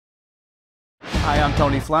Hi, I'm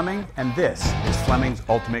Tony Fleming, and this is Fleming's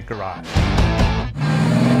Ultimate Garage.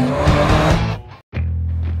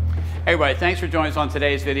 Hey everybody, thanks for joining us on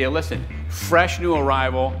today's video. Listen, fresh new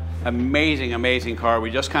arrival, amazing car.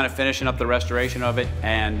 We're just kind of finishing up the restoration of it,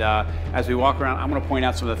 and as we walk around, I'm going to point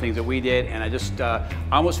out some of the things that we did, and I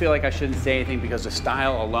almost feel like I shouldn't say anything because the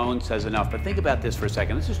style alone says enough. But think about this for a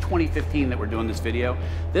second. This is 2015 that we're doing this video.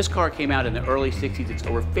 This car came out in the early 60s. It's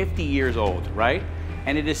over 50 years old, right?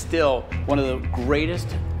 And it is still one of the greatest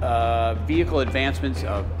vehicle advancements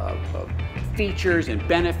of features and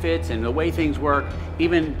benefits and the way things work,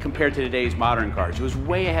 even compared to today's modern cars. It was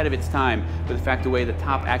way ahead of its time with the fact the way the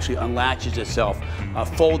top actually unlatches itself,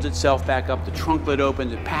 folds itself back up, the trunk lid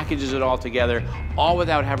opens, it packages it all together, all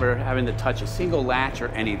without having to touch a single latch or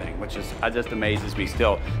anything, which just amazes me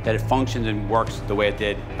still that it functions and works the way it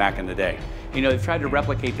did back in the day. You know, they've tried to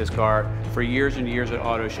replicate this car for years and years at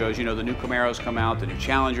auto shows. You know, the new Camaros come out, the new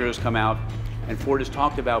Challengers come out, and Ford has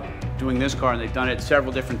talked about doing this car, and they've done it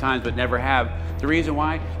several different times, but never have. The reason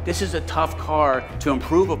why? This is a tough car to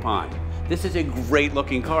improve upon. This is a great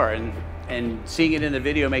looking car, and seeing it in the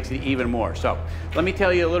video makes it even more. So let me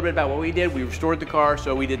tell you a little bit about what we did. We restored the car,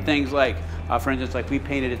 so we did things like, for instance, like we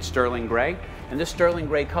painted it Sterling Grey, and this Sterling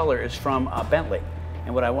Grey color is from Bentley.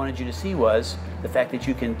 And what I wanted you to see was the fact that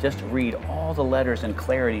you can just read all the letters and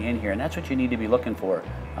clarity in here, and that's what you need to be looking for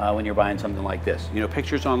when you're buying something like this. You know,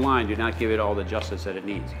 pictures online do not give it all the justice that it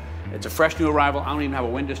needs. It's a fresh new arrival. I don't even have a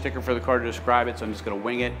window sticker for the car to describe it, so I'm just going to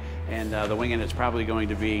wing it, and the winging is probably going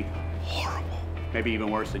to be horrible. Maybe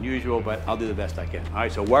even worse than usual, but I'll do the best I can. All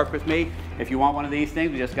right, so work with me. If you want one of these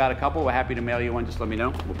things, we just got a couple. We're happy to mail you one. Just let me know.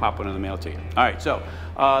 We'll pop one in the mail to you. All right, so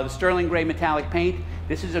the Sterling Grey metallic paint.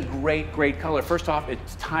 This is a great color. First off,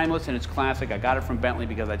 it's timeless and it's classic. I got it from Bentley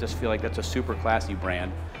because I just feel like that's a super classy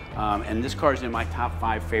brand. And this car is in my top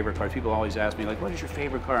 5 favorite cars. People always ask me, like, what is your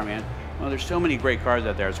favorite car, man? Well, there's so many great cars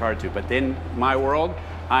out there, it's hard to. But in my world,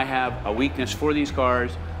 I have a weakness for these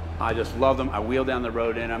cars. I just love them. I wheel down the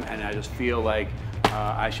road in them, and I just feel like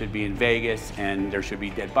I should be in Vegas, and there should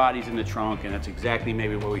be dead bodies in the trunk, and that's exactly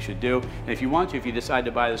maybe what we should do. And if you want to, if you decide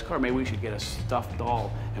to buy this car, maybe we should get a stuffed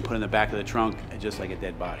doll and put in the back of the trunk, just like a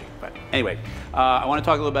dead body. But anyway, I want to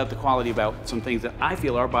talk a little about the quality, about some things that I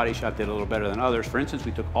feel our body shop did a little better than others. For instance,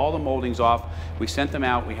 we took all the moldings off, we sent them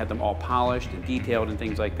out, we had them all polished and detailed and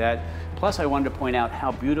things like that. Plus, I wanted to point out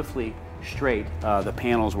how beautifully straight the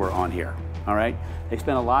panels were on here. All right, they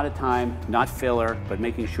spent a lot of time, not filler, but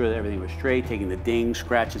making sure that everything was straight, taking the dings,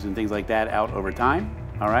 scratches, and things like that out over time.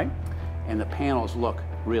 All right, and the panels look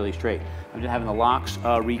really straight. I'm just having the locks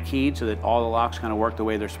rekeyed so that all the locks kind of work the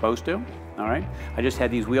way they're supposed to. All right, I just had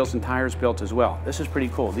these wheels and tires built as well. This is pretty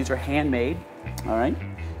cool. These are handmade. All right,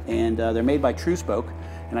 and they're made by True Spoke,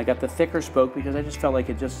 and I got the thicker spoke because I just felt like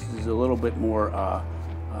it just is a little bit more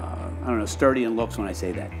I don't know, sturdy in looks when I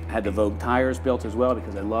say that. I had the Vogue tires built as well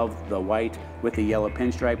because I love the white with the yellow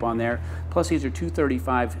pinstripe on there. Plus these are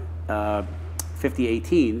 235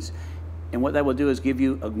 5018s, and what that will do is give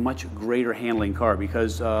you a much greater handling car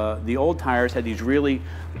because the old tires had these really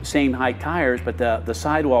same height tires, but the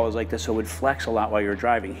sidewall is like this, so it would flex a lot while you're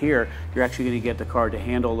driving. Here, you're actually going to get the car to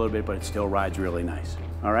handle a little bit, but it still rides really nice.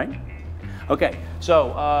 All right? Okay,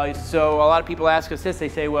 so, so a lot of people ask us this. They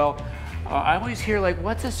say, well, I always hear, like,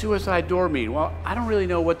 what's a suicide door mean? Well, I don't really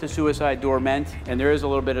know what the suicide door meant, and there is a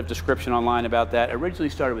little bit of description online about that. It originally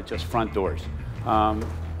started with just front doors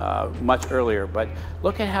much earlier, but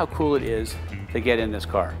look at how cool it is to get in this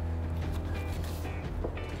car.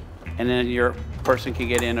 And then your person can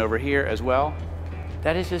get in over here as well.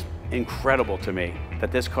 That is just incredible to me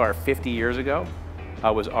that this car 50 years ago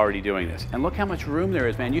was already doing this. And look how much room there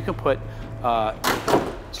is, man. You can put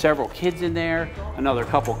several kids in there, another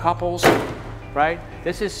couple couples, right?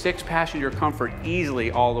 This is 6-passenger comfort easily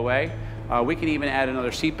all the way. We can even add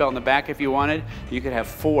another seatbelt in the back if you wanted. You could have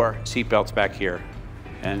 4 seatbelts back here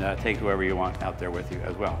and take whoever you want out there with you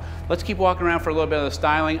as well. Let's keep walking around for a little bit of the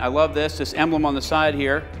styling. I love this emblem on the side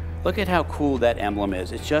here. Look at how cool that emblem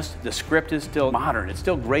is. It's just, the script is still modern. It's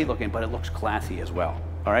still great looking, but it looks classy as well,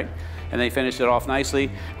 all right? And they finished it off nicely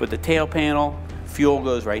with the tail panel. Fuel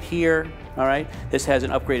goes right here. All right, this has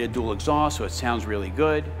an upgraded dual exhaust, so it sounds really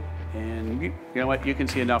good. And you know what, you can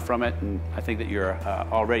see enough from it, and I think that you're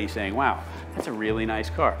already saying, wow, that's a really nice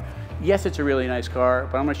car. Yes, it's a really nice car,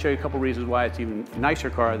 but I'm going to show you a couple reasons why it's even a nicer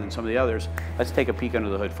car than some of the others. Let's take a peek under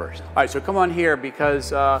the hood first. All right, so come on here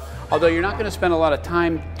because although you're not going to spend a lot of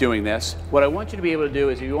time doing this, what I want you to be able to do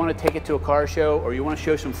is if you want to take it to a car show or you want to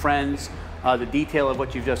show some friends the detail of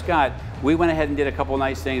what you've just got, we went ahead and did a couple of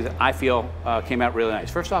nice things that I feel came out really nice.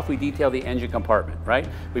 First off, we detailed the engine compartment, right?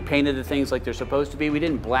 We painted the things like they're supposed to be. We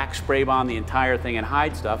didn't black spray bomb the entire thing and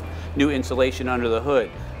hide stuff. New insulation under the hood,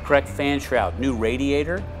 correct fan shroud, new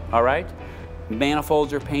radiator, all right?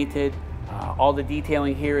 Manifolds are painted. All the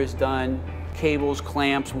detailing here is done. Cables,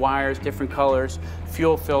 clamps, wires, different colors,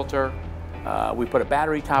 fuel filter. We put a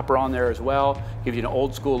battery topper on there as well. Gives you an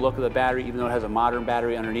old school look of the battery, even though it has a modern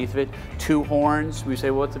battery underneath of it. 2 horns. We say,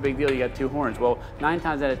 well, what's the big deal? You got 2 horns. Well, 9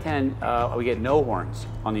 times out of 10, we get no horns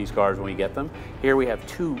on these cars when we get them. Here we have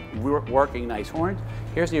 2 working nice horns.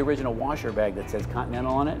 Here's the original washer bag that says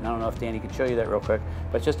Continental on it. And I don't know if Danny could show you that real quick,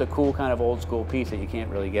 but it's just a cool kind of old school piece that you can't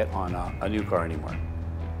really get on a new car anymore.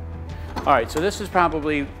 All right, so this is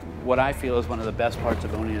probably what I feel is one of the best parts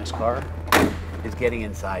of owning this car, is getting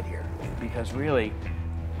inside here. Because really,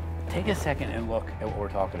 take a second and look at what we're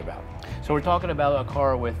talking about. So we're talking about a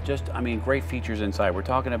car with just, I mean, great features inside. We're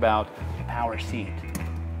talking about power seat,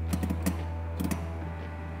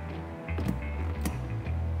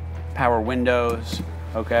 power windows,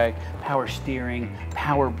 okay, power steering,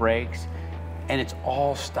 power brakes, and it's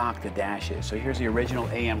all stock the dashes. So here's the original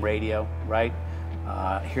AM radio, right?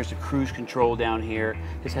 Here's the cruise control down here.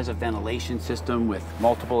 This has a ventilation system with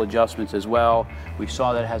multiple adjustments as well. We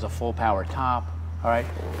saw that it has a full power top, all right?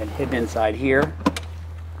 And hidden inside here,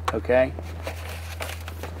 okay?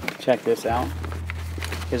 Check this out.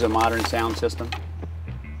 Here's a modern sound system.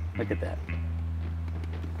 Look at that.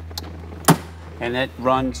 And it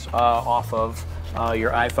runs off of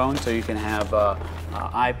your iPhone, so you can have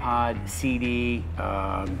iPod, CD,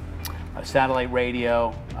 a satellite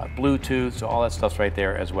radio, Bluetooth, so all that stuff's right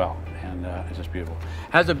there as well, and it's just beautiful.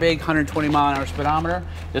 Has a big 120-mile-an-hour speedometer.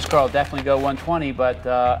 This car will definitely go 120, but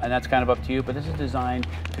and that's kind of up to you. But this is designed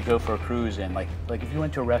to go for a cruise in. Like if you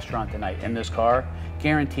went to a restaurant tonight in this car,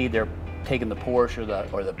 guaranteed they're taking the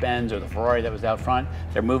Porsche or the Benz or the Ferrari that was out front.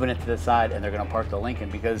 They're moving it to the side, and they're going to park the Lincoln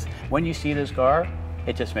because when you see this car,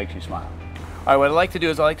 it just makes you smile. All right, what I like to do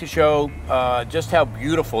is I like to show just how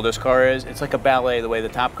beautiful this car is. It's like a ballet, the way the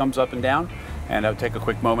top comes up and down. And I'll take a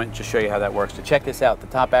quick moment and just show you how that works. So check this out. The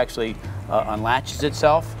top actually unlatches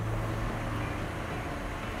itself.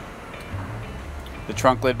 The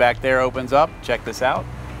trunk lid back there opens up. Check this out.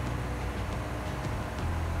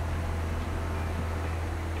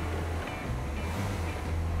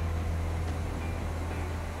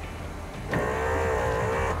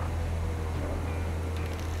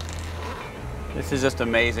 This is just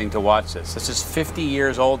amazing to watch this. This is 50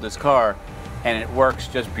 years old, this car, and it works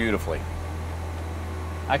just beautifully.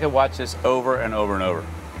 I could watch this over and over and over.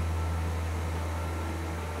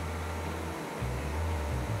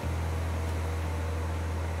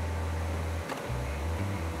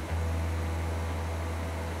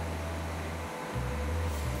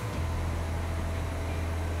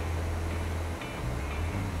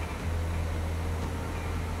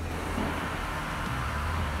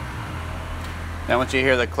 Then once you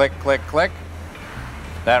hear the click, click, click,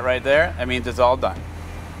 that right there, that means it's all done.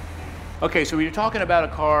 Okay, so when you're talking about a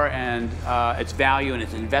car and its value and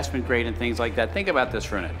its investment grade and things like that, think about this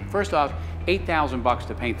for a minute. First off, $8,000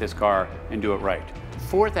 to paint this car and do it right.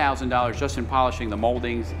 $4,000 just in polishing the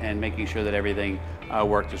moldings and making sure that everything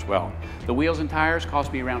worked as well. The wheels and tires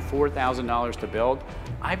cost me around $4,000 to build.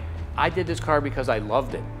 I did this car because I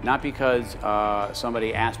loved it, not because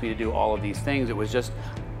somebody asked me to do all of these things. It was just,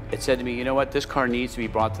 it said to me, you know what, this car needs to be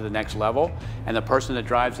brought to the next level. And the person that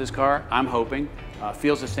drives this car, I'm hoping,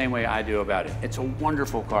 feels the same way I do about it. It's a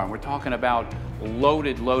wonderful car. And we're talking about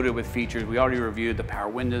loaded with features. We already reviewed the power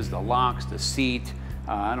windows, the locks, the seat.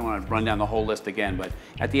 I don't want to run down the whole list again, but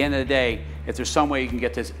at the end of the day, if there's some way you can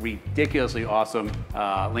get this ridiculously awesome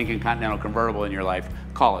Lincoln Continental Convertible in your life,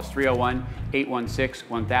 call us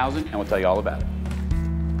 301-816-1000 and we'll tell you all about it.